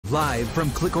Live from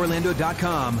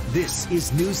clickorlando.com, this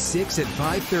is News 6 at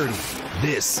 5:30.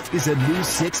 This is a News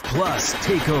 6 Plus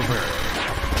takeover.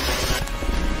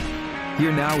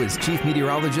 Here now is Chief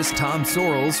Meteorologist Tom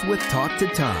Sorrells with Talk to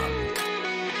Tom.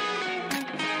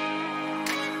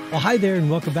 Well, hi there, and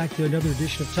welcome back to another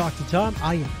edition of Talk to Tom.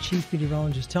 I am Chief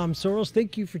Meteorologist Tom Sorrells.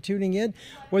 Thank you for tuning in,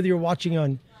 whether you're watching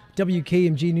on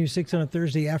WKMG News 6 on a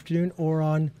Thursday afternoon or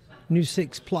on News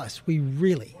 6 Plus. We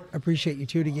really appreciate you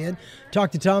tuning in.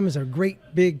 Talk to Tom is a great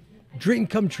big dream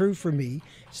come true for me.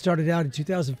 Started out in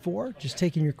 2004, just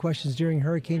taking your questions during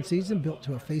hurricane season, built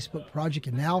to a Facebook project,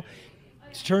 and now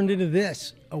it's turned into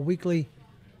this, a weekly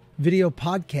video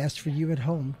podcast for you at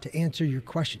home to answer your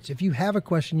questions. If you have a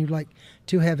question you'd like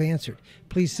to have answered,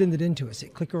 please send it in to us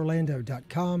at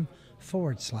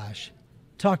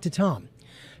clickorlando.com/talk to Tom.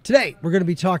 Today, we're going to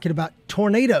be talking about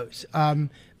tornadoes.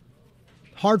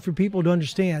 Hard for people to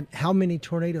understand how many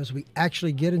tornadoes we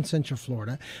actually get in Central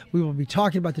Florida. We will be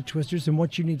talking about the twisters and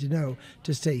what you need to know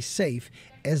to stay safe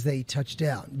as they touch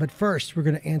down. But first, we're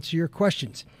going to answer your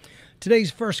questions.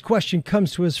 Today's first question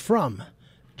comes to us from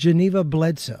Geneva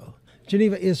Bledsoe.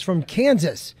 Geneva is from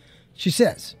Kansas. She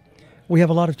says, we have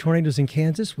a lot of tornadoes in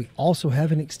Kansas. We also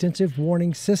have an extensive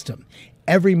warning system.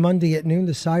 Every Monday at noon,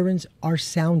 the sirens are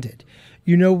sounded.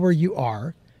 You know where you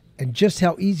are and just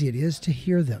how easy it is to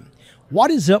hear them. What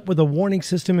is up with a warning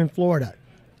system in Florida?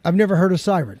 I've never heard a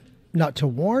siren, not to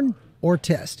warn or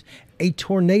test. A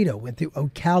tornado went through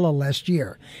Ocala last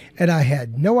year, and I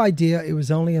had no idea it was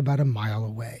only about a mile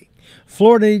away.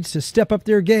 Florida needs to step up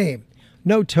their game.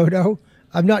 No, Toto,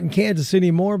 I'm not in Kansas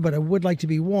anymore, but I would like to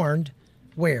be warned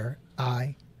where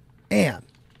I am.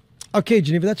 Okay,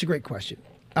 Geneva, that's a great question.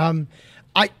 I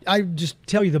just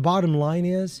tell you the bottom line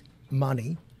is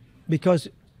money, because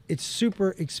it's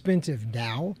super expensive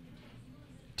now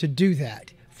to do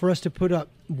that. For us to put up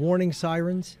warning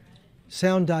sirens,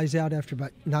 sound dies out after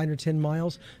about 9 or 10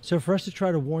 miles. So for us to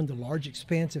try to warn the large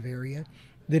expansive area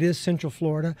that is Central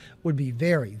Florida would be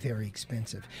very, very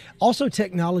expensive. Also,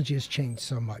 technology has changed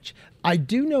so much. I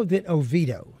do know that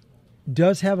Oviedo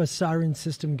does have a siren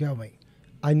system going.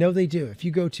 I know they do. If you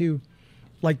go to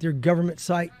like their government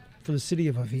site for the city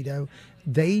of Oviedo,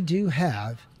 they do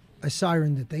have a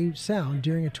siren that they sound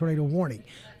during a tornado warning.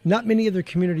 Not many other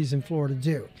communities in Florida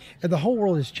do. And the whole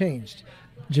world has changed,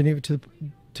 Geneva, to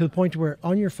the point where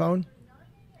on your phone,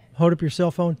 hold up your cell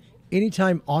phone,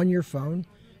 anytime on your phone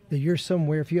that you're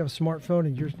somewhere, if you have a smartphone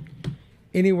and you're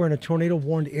anywhere in a tornado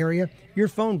warned area, your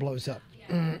phone blows up.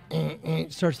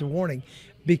 It starts the warning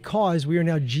because we are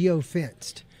now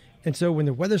geo-fenced. And so when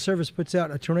the Weather Service puts out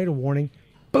a tornado warning,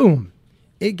 boom,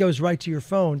 it goes right to your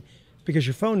phone because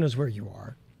your phone knows where you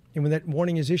are. And when that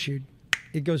warning is issued,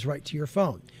 it goes right to your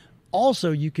phone.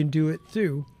 Also, you can do it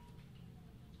through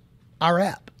our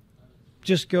app.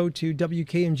 Just go to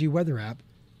WKMG Weather app,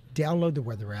 download the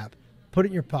weather app, put it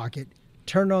in your pocket,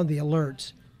 turn on the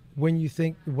alerts when you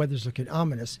think the weather's looking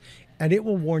ominous, and it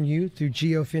will warn you through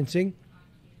geofencing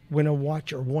when a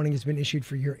watch or warning has been issued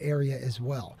for your area as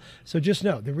well. So just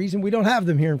know, the reason we don't have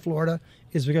them here in Florida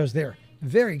is because they're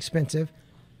very expensive.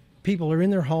 People are in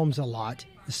their homes a lot.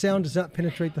 The sound does not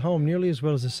penetrate the home nearly as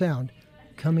well as the sound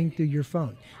coming through your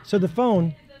phone. So the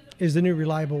phone is the new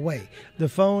reliable way. The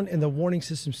phone and the warning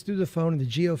systems through the phone and the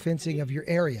geofencing of your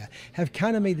area have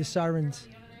kind of made the sirens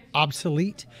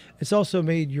obsolete. It's also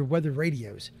made your weather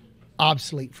radios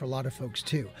obsolete for a lot of folks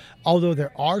too. Although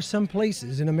there are some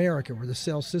places in America where the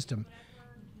cell system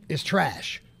is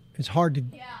trash. It's hard to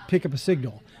pick up a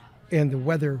signal, and the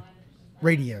weather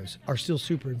radios are still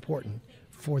super important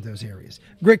for those areas.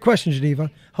 Great question, Geneva.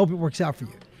 Hope it works out for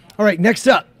you. All right, next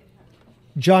up,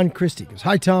 John Christie goes,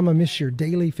 hi, Tom. I miss your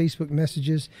daily Facebook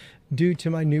messages due to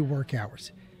my new work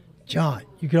hours. John,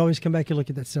 you can always come back and look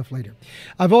at that stuff later.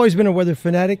 I've always been a weather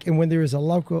fanatic, and when there is a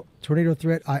local tornado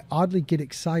threat, I oddly get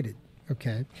excited.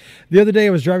 Okay. The other day I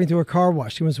was driving through a car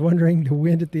wash and was wondering the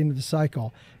wind at the end of the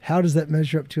cycle. How does that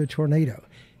measure up to a tornado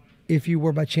if you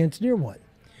were by chance near one?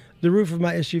 The roof of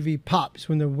my SUV pops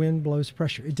when the wind blows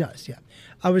pressure. It does, yeah.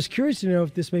 I was curious to know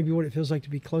if this may be what it feels like to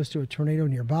be close to a tornado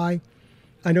nearby.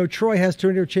 I know Troy has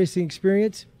tornado chasing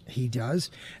experience. He does.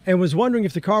 And was wondering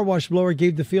if the car wash blower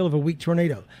gave the feel of a weak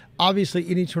tornado. Obviously,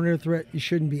 any tornado threat, you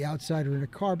shouldn't be outside or in a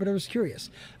car, but I was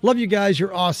curious. Love you guys.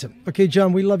 You're awesome. Okay,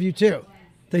 John, we love you too.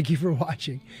 Thank you for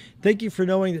watching. Thank you for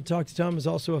knowing that Talk to Tom is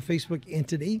also a Facebook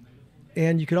entity.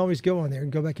 And you can always go on there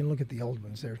and go back and look at the old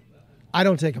ones there. I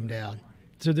don't take them down.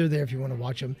 So they're there if you want to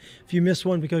watch them. If you miss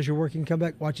one because you're working, come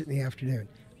back, watch it in the afternoon.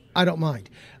 I don't mind.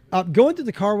 Going through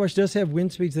the car wash does have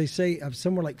wind speeds, they say, of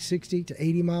somewhere like 60 to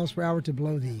 80 miles per hour to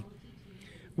blow the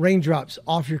raindrops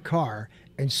off your car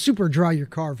and super dry your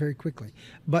car very quickly.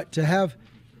 But to have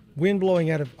wind blowing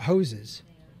out of hoses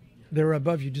that are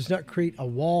above you does not create a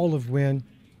wall of wind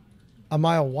a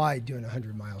mile wide doing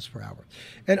 100 miles per hour.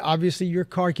 And obviously your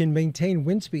car can maintain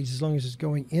wind speeds as long as it's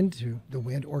going into the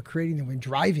wind or creating the wind,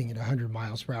 driving at 100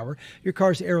 miles per hour. Your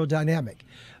car's aerodynamic.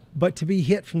 But to be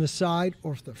hit from the side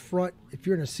or from the front, if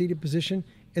you're in a seated position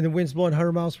and the wind's blowing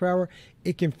 100 miles per hour,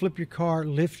 it can flip your car,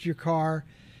 lift your car.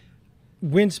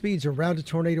 Wind speeds around a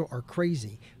tornado are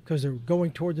crazy because they're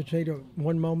going toward the tornado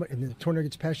one moment and then the tornado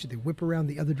gets past you, they whip around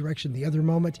the other direction the other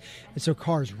moment. And so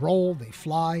cars roll, they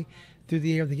fly through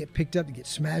the air, they get picked up, they get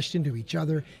smashed into each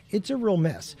other. It's a real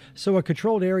mess. So a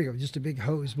controlled area with just a big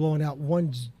hose blowing out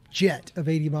one jet of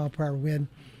 80 mile per hour wind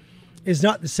is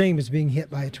not the same as being hit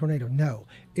by a tornado. No,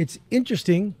 it's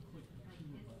interesting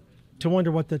to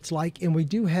wonder what that's like. And we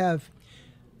do have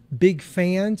big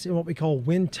fans in what we call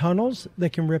wind tunnels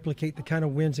that can replicate the kind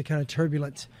of winds, the kind of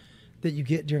turbulence that you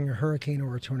get during a hurricane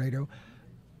or a tornado.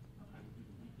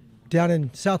 Down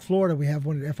in South Florida, we have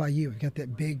one at FIU. We've got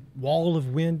that big wall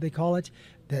of wind, they call it,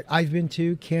 that I've been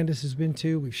to, Candace has been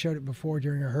to. We've showed it before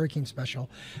during our hurricane special.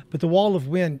 But the wall of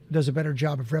wind does a better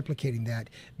job of replicating that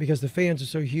because the fans are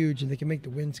so huge and they can make the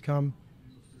winds come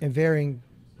in varying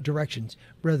directions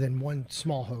rather than one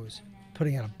small hose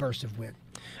putting out a burst of wind.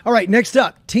 All right, next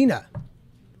up, Tina.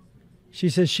 She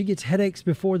says she gets headaches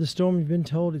before the storm. We've been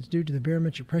told it's due to the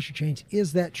barometric pressure change.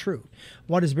 Is that true?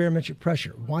 What is barometric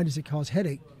pressure? Why does it cause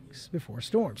headaches before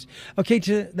storms? Okay,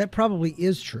 that probably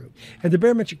is true. And the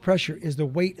barometric pressure is the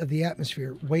weight of the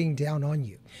atmosphere weighing down on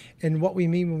you. And what we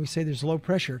mean when we say there's low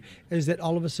pressure is that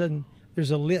all of a sudden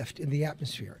there's a lift in the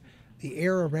atmosphere. The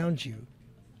air around you,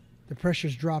 the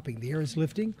pressure's dropping, the air is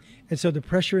lifting, and so the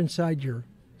pressure inside your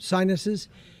sinuses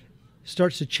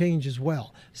starts to change as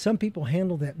well. Some people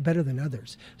handle that better than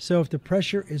others. So if the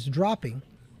pressure is dropping,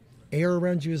 air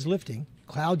around you is lifting,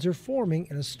 clouds are forming,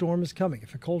 and a storm is coming.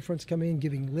 If a cold front's coming in,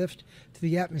 giving lift to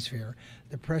the atmosphere,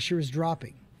 the pressure is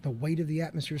dropping. The weight of the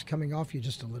atmosphere is coming off you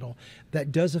just a little.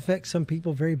 That does affect some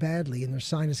people very badly in their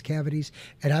sinus cavities.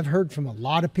 And I've heard from a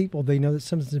lot of people, they know that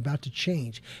something's about to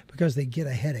change because they get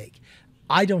a headache.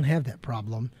 I don't have that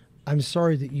problem. I'm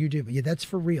sorry that you do, but yeah, that's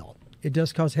for real. It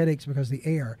does cause headaches because the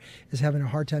air is having a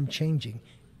hard time changing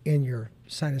in your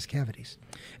sinus cavities.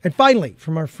 And finally,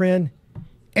 from our friend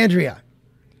Andrea,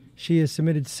 she has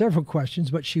submitted several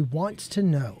questions, but she wants to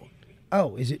know,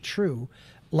 oh, is it true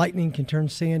lightning can turn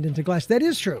sand into glass? That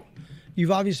is true.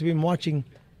 You've obviously been watching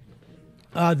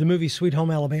the movie Sweet Home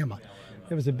Alabama.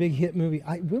 It was a big hit movie.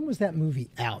 When was that movie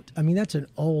out? I mean, that's an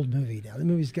old movie now. The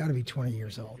movie's got to be 20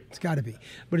 years old. It's got to be.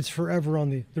 But it's forever on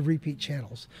the repeat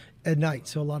channels at night,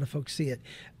 so a lot of folks see it.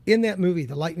 In that movie,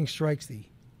 the lightning strikes the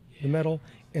metal,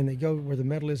 and they go where the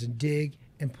metal is and dig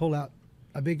and pull out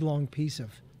a big, long piece of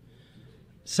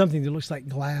something that looks like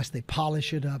glass. They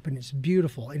polish it up, and it's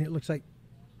beautiful, and it looks like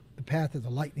the path of the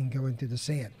lightning going through the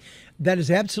sand. That is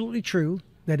absolutely true.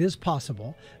 That is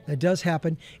possible. That does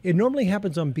happen. It normally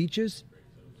happens on beaches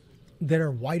that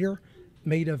are whiter,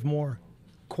 made of more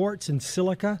quartz and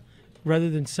silica,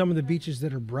 rather than some of the beaches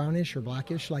that are brownish or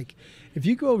blackish. Like if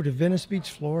you go over to Venice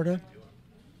Beach, Florida,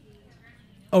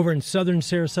 over in southern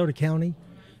Sarasota County,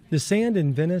 the sand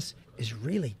in Venice is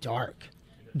really dark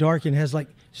and has like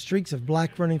streaks of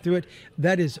black running through it.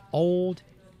 That is old,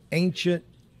 ancient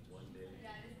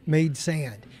made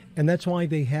sand. And that's why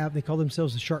they call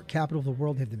themselves the shark capital of the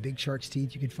world. They have the big shark's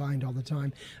teeth you can find all the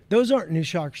time. Those aren't new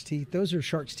shark's teeth. Those are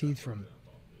shark's teeth from,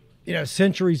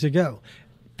 centuries ago.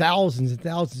 Thousands and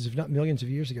thousands, if not millions of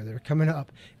years ago, that are coming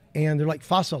up. And they're like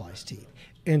fossilized teeth.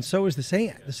 And so is the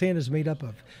sand. The sand is made up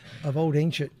of old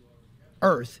ancient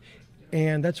earth.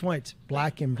 And that's why it's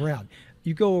black and brown.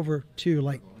 You go over to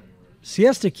like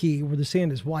Siesta Key, where the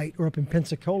sand is white, or up in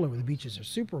Pensacola, where the beaches are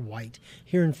super white,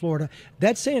 here in Florida,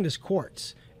 that sand is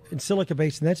quartz and silica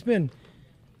based, and that's been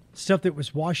stuff that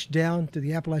was washed down through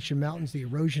the Appalachian Mountains, the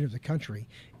erosion of the country,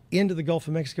 into the Gulf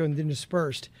of Mexico, and then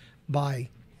dispersed by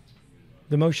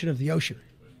the motion of the ocean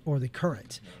or the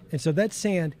current. And so that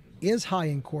sand is high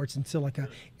in quartz and silica,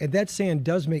 and that sand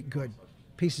does make good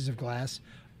pieces of glass,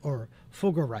 or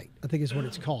fulgurite, I think is what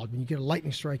it's called. When you get a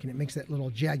lightning strike and it makes that little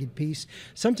jagged piece.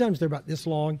 Sometimes they're about this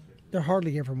long. They're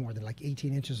hardly ever more than like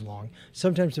 18 inches long.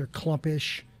 Sometimes they're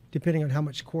clumpish, depending on how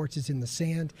much quartz is in the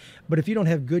sand. But if you don't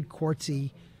have good quartzy,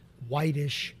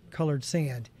 whitish colored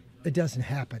sand, it doesn't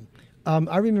happen.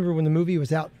 I remember when the movie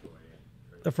was out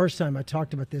the first time, I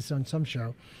talked about this on some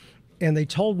show, and they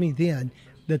told me then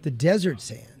that the desert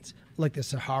sands, like the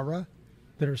Sahara,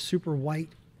 that are super white,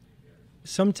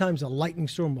 sometimes a lightning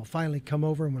storm will finally come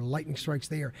over, and when a lightning strikes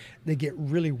there, they get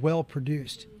really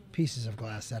well-produced pieces of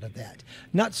glass out of that.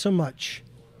 Not so much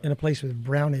in a place with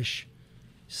brownish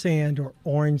sand or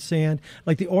orange sand.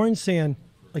 Like the orange sand,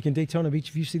 like in Daytona Beach,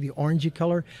 if you see the orangey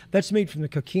color, that's made from the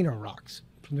coquina rocks,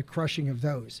 from the crushing of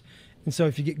those. And so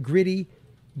if you get gritty,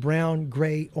 brown,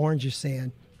 gray, orangish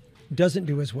sand, doesn't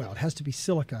do as well. It has to be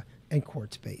silica and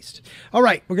quartz based. All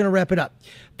right, we're going to wrap it up.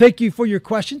 Thank you for your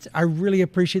questions. I really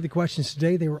appreciate the questions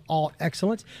today. They were all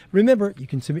excellent. Remember, you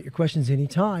can submit your questions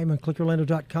anytime on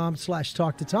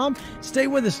clickorlando.com/talk-to-Tom. Stay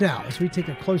with us now as we take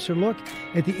a closer look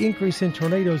at the increase in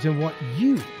tornadoes and what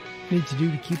you need to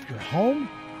do to keep your home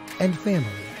and family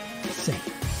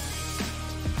safe.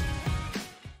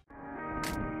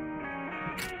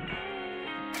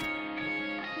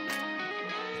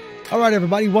 All right,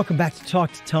 everybody, welcome back to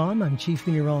Talk to Tom. I'm Chief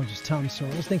Meteorologist Tom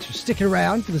Sorrells. Thanks for sticking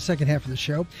around for the second half of the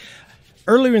show.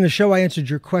 Earlier in the show, I answered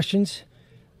your questions.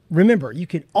 Remember, you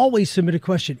can always submit a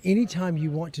question anytime you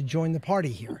want to join the party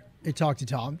here at Talk to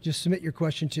Tom. Just submit your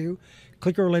question to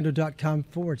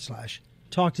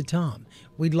clickorlando.com/Talk to Tom.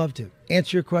 We'd love to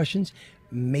answer your questions,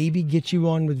 maybe get you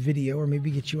on with video or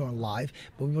maybe get you on live,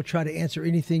 but we will try to answer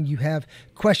anything you have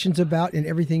questions about and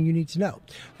everything you need to know.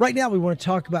 Right now, we want to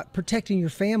talk about protecting your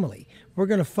family. We're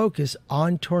going to focus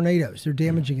on tornadoes, their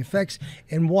damaging effects,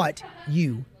 and what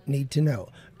you need to know.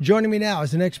 Joining me now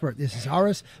is an expert. This is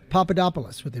Aris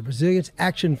Papadopoulos with the Resilience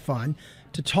Action Fund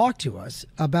to talk to us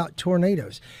about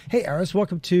tornadoes. Hey, Aris,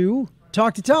 welcome to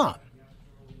Talk to Tom.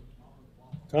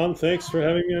 Tom, thanks for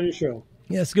having me on your show.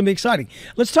 Yeah, it's going to be exciting.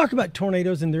 Let's talk about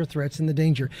tornadoes and their threats and the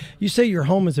danger. You say your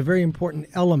home is a very important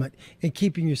element in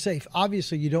keeping you safe.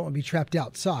 Obviously, you don't want to be trapped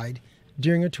outside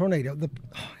during a tornado. The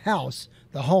house,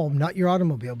 the home, not your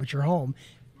automobile, but your home,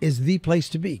 is the place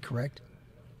to be, correct?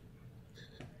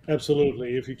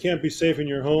 Absolutely. If you can't be safe in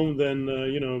your home, then,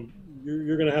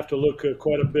 you're going to have to look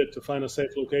quite a bit to find a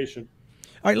safe location.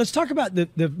 All right, let's talk about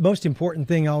the most important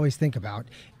thing I always think about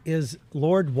is,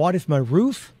 Lord, what if my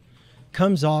roof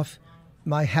comes off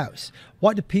my house?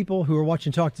 What do people who are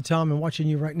watching Talk to Tom and watching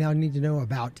you right now need to know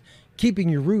about keeping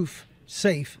your roof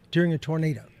safe during a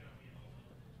tornado?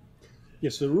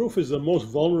 Yes, the roof is the most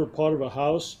vulnerable part of a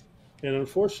house. And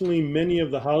unfortunately, many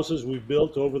of the houses we've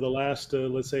built over the last,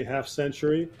 let's say, half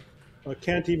century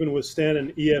can't even withstand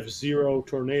an EF0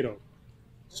 tornado.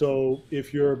 So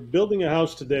if you're building a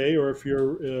house today, or if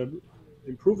you're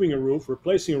improving a roof,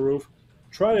 replacing a roof,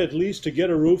 try at least to get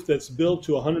a roof that's built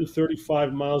to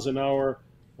 135 miles an hour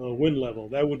wind level.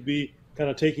 That would be kind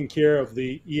of taking care of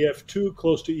the EF2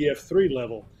 close to EF3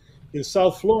 level. In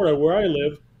South Florida, where I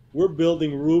live, we're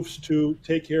building roofs to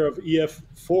take care of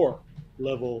EF4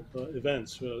 level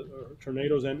events,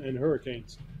 tornadoes and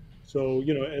hurricanes. So,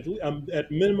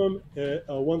 at minimum,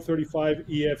 a 135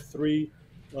 EF3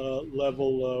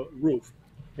 level roof.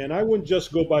 And I wouldn't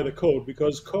just go by the code,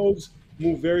 because codes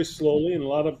move very slowly, and a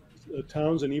lot of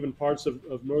towns and even parts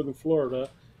of northern Florida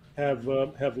have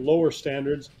lower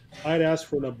standards. I'd ask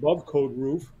for an above code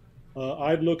roof.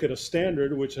 I'd look at a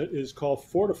standard which is called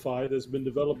Fortified, that's been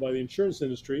developed by the insurance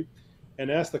industry,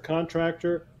 and ask the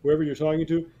contractor, whoever you're talking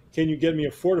to, can you get me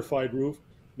a fortified roof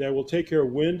that will take care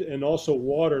of wind and also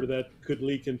water that could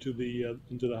leak into the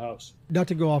house? Not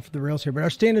to go off the rails here, but our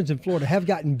standards in Florida have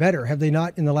gotten better, have they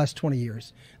not, in the last 20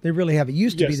 years? They really have. It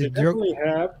used to be they definitely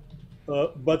have.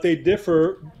 But they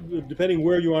differ depending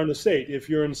where you are in the state. If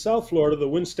you're in South Florida, the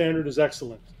wind standard is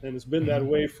excellent, and it's been that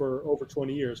way for over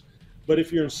 20 years. But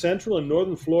if you're in Central and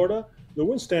Northern Florida, the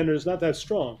wind standard is not that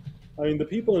strong. I mean, the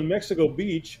people in Mexico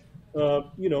Beach,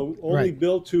 only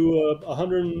built to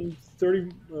 130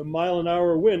 mile an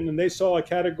hour wind, and they saw a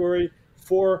Category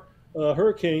 4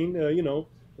 hurricane, a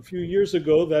few years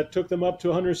ago that took them up to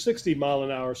 160 mile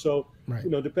an hour. So,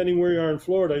 depending where you are in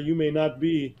Florida, you may not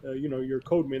be, your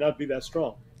code may not be that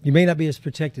strong. You may not be as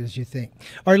protected as you think.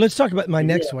 All right, let's talk about my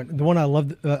next one. The one I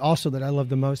love, also that I love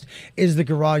the most, is the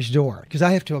garage door, because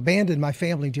I have to abandon my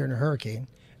family during a hurricane.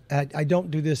 I don't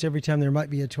do this every time there might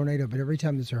be a tornado, but every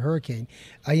time there's a hurricane,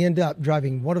 I end up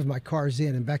driving one of my cars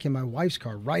in and back in my wife's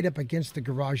car right up against the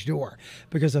garage door,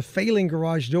 because a failing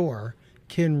garage door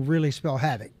can really spell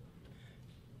havoc.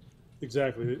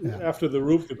 Exactly. Yeah. After the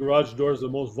roof, the garage door is the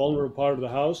most vulnerable part of the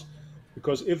house,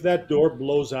 because if that door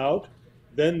blows out,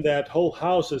 then that whole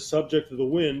house is subject to the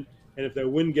wind. And if that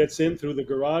wind gets in through the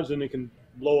garage, then it can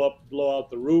blow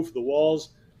out the roof, the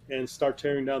walls, and start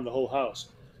tearing down the whole house.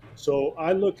 So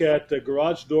I look at the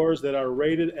garage doors that are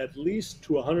rated at least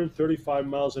to 135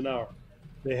 miles an hour.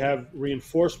 They have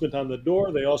reinforcement on the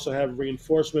door. They also have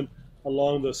reinforcement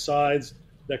along the sides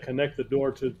that connect the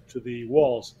door to the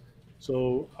walls.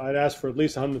 So I'd ask for at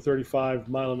least 135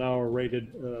 mile an hour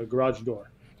rated garage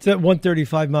door. So that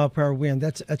 135 mile per hour wind,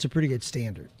 that's a pretty good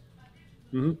standard.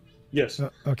 Mm-hmm. Yes.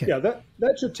 Okay. Yeah,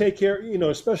 that should take care,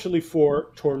 especially for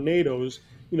tornadoes.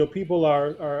 people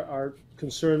are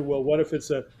concerned. Well, what if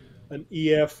it's an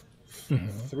EF Hmm.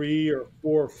 3 or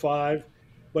 4 or 5?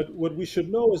 But what we should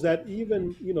know is that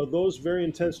even those very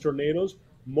intense tornadoes,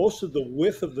 most of the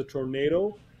width of the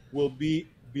tornado will be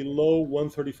below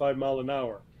 135 mile an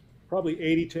hour. Probably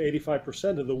 80 to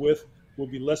 85% of the width will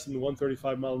be less than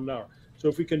 135 mile an hour. So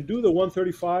if we can do the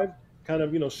 135 kind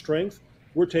of strength,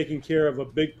 we're taking care of a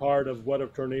big part of what a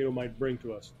tornado might bring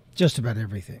to us. Just about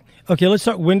everything. Okay, let's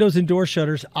talk windows and door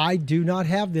shutters. I do not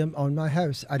have them on my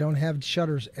house. I don't have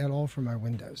shutters at all for my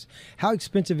windows. How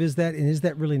expensive is that, and is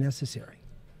that really necessary?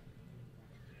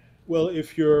 Well,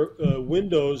 if your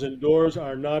windows and doors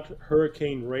are not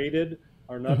hurricane rated,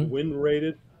 are not Hmm. wind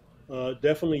rated,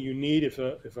 definitely you need, if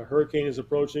a hurricane is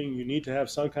approaching, you need to have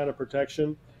some kind of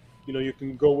protection. You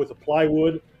can go with the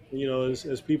plywood,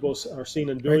 as people are seen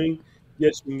and Right. doing.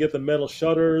 Yes, you can get the metal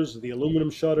shutters, the aluminum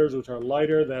shutters, which are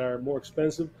lighter, that are more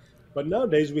expensive. But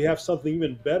nowadays we have something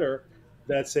even better.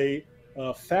 That's a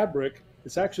fabric.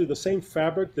 It's actually the same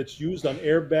fabric that's used on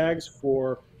airbags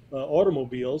for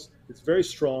automobiles. It's very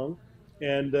strong,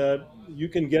 and you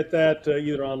can get that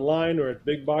either online or at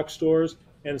big box stores.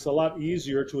 And it's a lot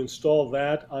easier to install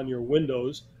that on your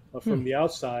windows Hmm. from the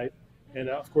outside. And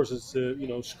of course, it's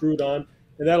screwed on,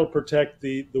 and that'll protect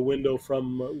the window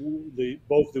from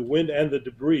both the wind and the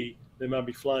debris that might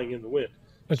be flying in the wind.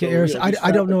 Okay, So Eris, these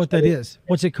I don't know fabric what that shutters. is.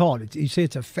 What's it called? You say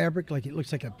it's a fabric, like it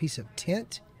looks like a piece of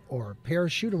tent or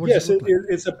parachute, or what does it Yes, look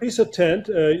like? it's a piece of tent.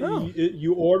 Oh.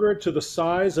 You order it to the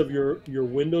size of your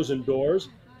windows and doors.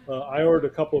 I ordered a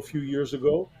couple a few years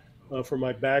ago for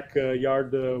my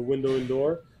backyard window and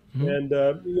door, Mhm. and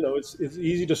it's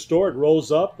easy to store. It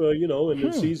rolls up, and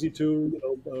it's Hmm. easy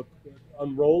to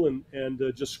unroll and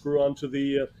just screw onto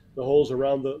the holes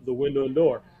around the window and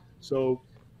door. So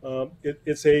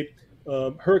it's a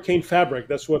hurricane fabric.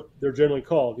 That's what they're generally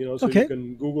called. So you Okay.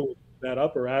 can Google that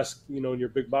up or ask in your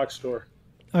big box store.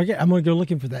 Okay, I'm going to go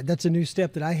looking for that. That's a new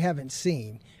step that I haven't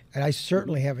seen, and I Mhm.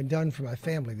 certainly haven't done for my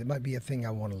family. That might be a thing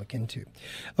I want to look into.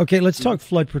 Okay, let's talk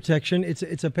flood protection.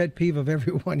 It's a pet peeve of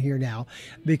everyone here now,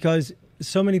 because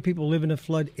so many people live in a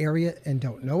flood area and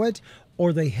don't know it,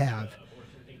 or they have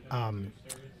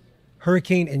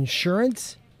hurricane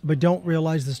insurance but don't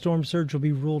realize the storm surge will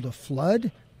be ruled a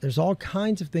flood. There's all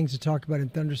kinds of things to talk about in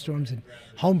thunderstorms and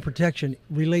home protection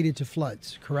related to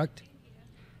floods. Correct?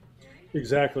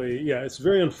 Exactly. Yeah, it's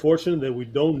very unfortunate that we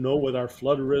don't know what our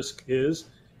flood risk is.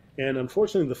 And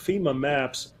unfortunately, the FEMA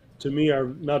maps to me are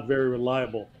not very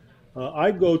reliable.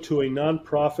 I go to a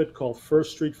nonprofit called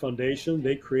First Street Foundation.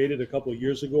 They created a couple of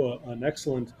years ago an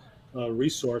excellent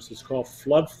resource. It's called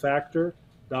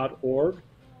floodfactor.org.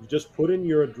 You just put in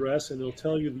your address and it'll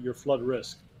tell you your flood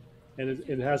risk. And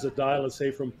it has a dial, let's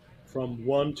say from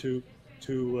 1 to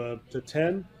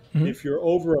 10. Mhm. If you're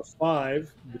over a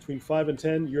 5, between 5 and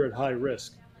 10, you're at high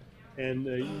risk, and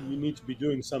you need to be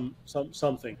doing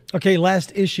something. Okay,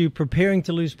 last issue, preparing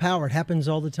to lose power. It happens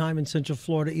all the time in Central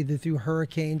Florida, either through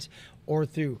hurricanes or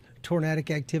through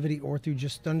tornadic activity or through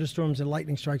just thunderstorms and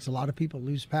lightning strikes. A lot of people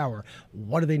lose power.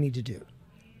 What do they need to do?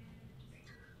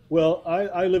 Well,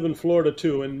 I live in Florida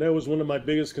too, and that was one of my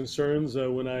biggest concerns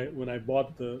when I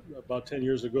bought about 10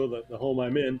 years ago the home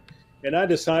I'm in, and I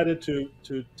decided to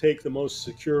take the most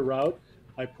secure route.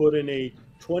 I put in a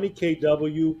 20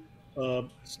 kW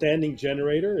standing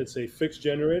generator. It's a fixed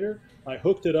generator. I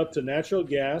hooked it up to natural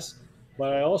gas,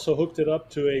 but I also hooked it up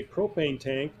to a propane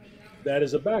tank that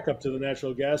is a backup to the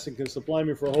natural gas and can supply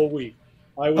me for a whole week.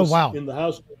 I Oh, was wow. in the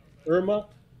house with Irma,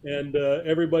 and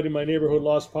everybody in my neighborhood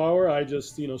lost power. I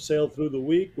just sailed through the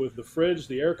week with the fridge,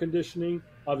 the air conditioning.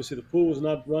 Obviously, the pool was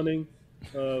not running,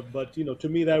 but to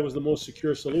me that was the most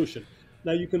secure solution.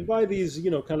 Now you can buy these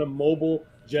kind of mobile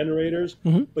generators,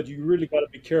 Hmm. but you really got to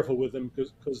be careful with them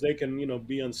because they can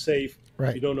be unsafe if you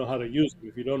Right. don't know how to use them,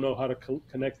 if you don't know how to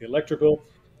connect the electrical,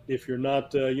 if you're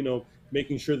not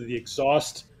making sure that the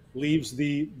exhaust leaves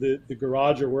the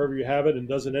garage or wherever you have it and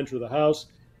doesn't enter the house,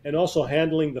 and also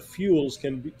handling the fuels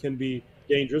can be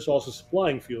dangerous. Also,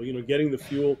 supplying fuel, getting the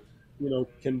fuel,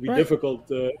 can be Right. difficult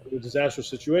in a disastrous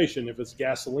situation. If it's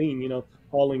gasoline,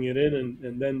 hauling it in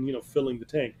and then filling the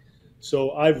tank.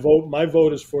 So my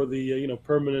vote is for the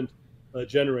permanent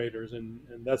generators, and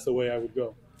that's the way I would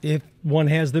go. If one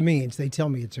has the means, they tell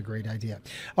me it's a great idea.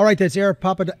 All right, that's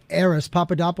Eris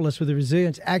Papadopoulos with the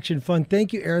Resilience Action Fund.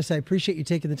 Thank you, Eris. I appreciate you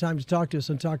taking the time to talk to us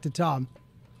and talk to Tom.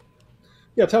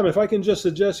 Yeah, Tom, if I can just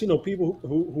suggest, people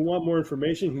who want more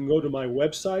information can go to my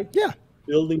website, Yeah.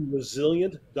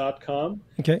 buildingresilient.com.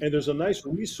 Okay. And there's a nice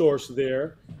resource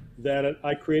there that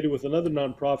I created with another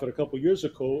nonprofit a couple years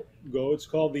ago. It's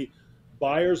called the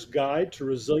Buyer's Guide to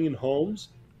Resilient Homes.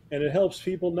 And it helps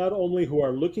people not only who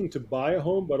are looking to buy a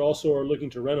home, but also are looking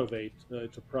to renovate,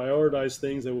 to prioritize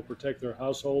things that will protect their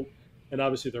household and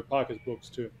obviously their pocketbooks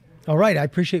too. All right. I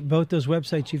appreciate both those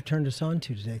websites you've turned us on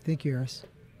to today. Thank you, Aris.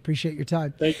 Appreciate your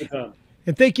time. Thank you, Tom.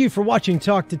 And thank you for watching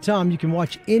Talk to Tom. You can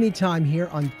watch anytime here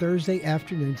on Thursday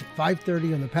afternoons at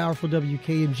 5:30 on the powerful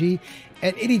WKMG,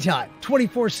 at any time,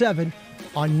 24/7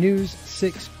 on News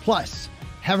 6 Plus.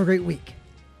 Have a great week.